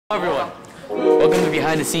Hello everyone, welcome to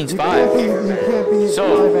Behind the Scenes 5.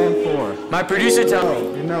 So, 5 and 4. my producer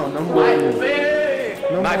tells me,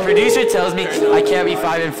 my producer tells me I can't be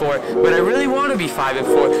 5 and 4, but I really want to be 5 and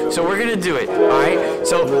 4, so we're gonna do it. All right?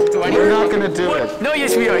 So We're not gonna do it. No,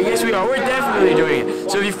 yes we are. Yes we are. We're definitely doing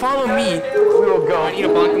it. So if you follow me, we will go. I need a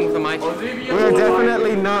bunkum with the mic. We're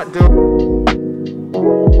definitely not doing.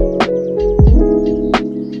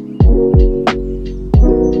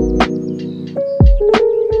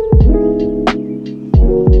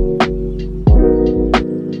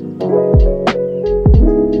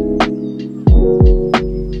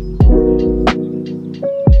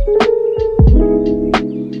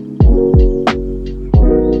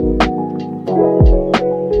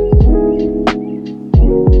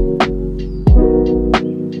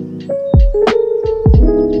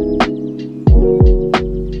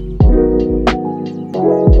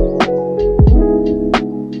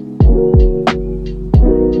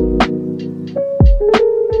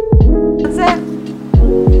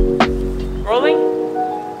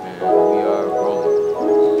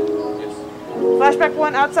 Flashback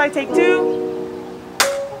 1, outside, take 2.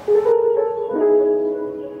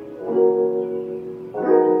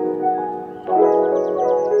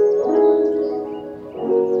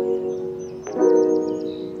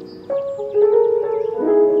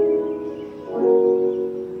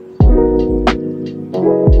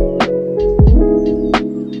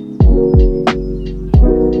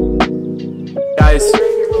 Guys,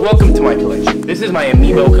 welcome to my collection. This is my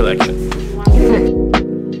amiibo collection.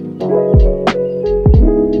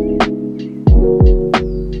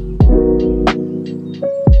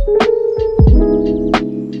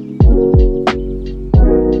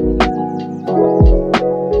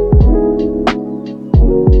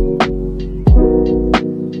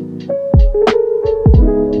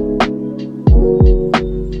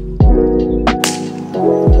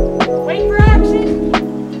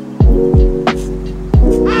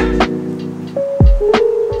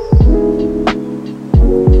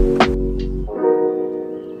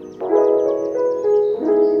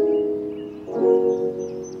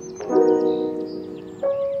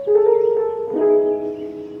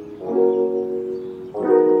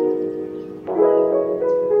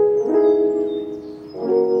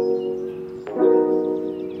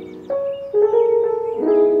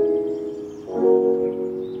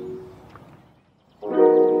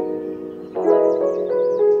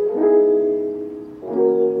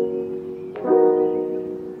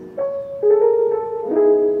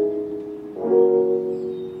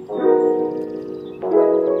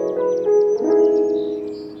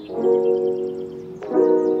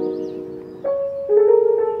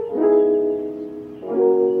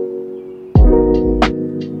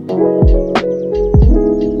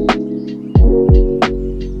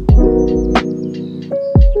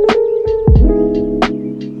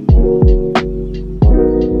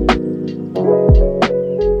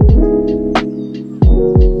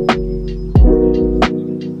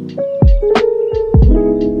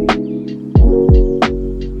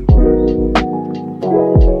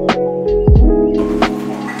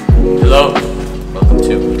 Hello, welcome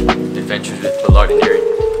to Adventures with Ballard and Aaron.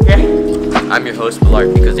 Yeah. I'm your host,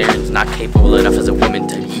 Ballard, because Aaron's not capable enough as a woman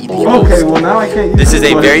to be the host. Okay, well now I can't use This is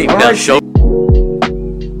a very male show.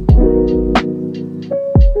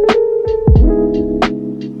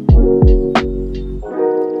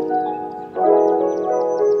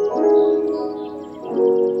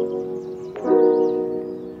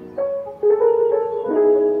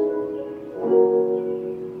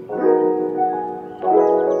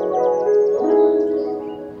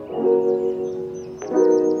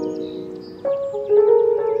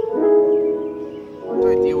 The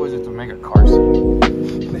idea was to make a car scene.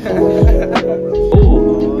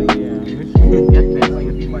 Oh, yeah.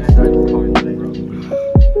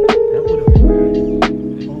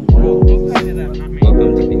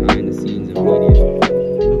 Welcome to Behind the Scenes of Media.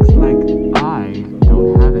 Looks like I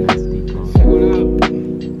don't have an SD card. Shut up.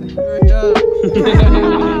 Hurry up.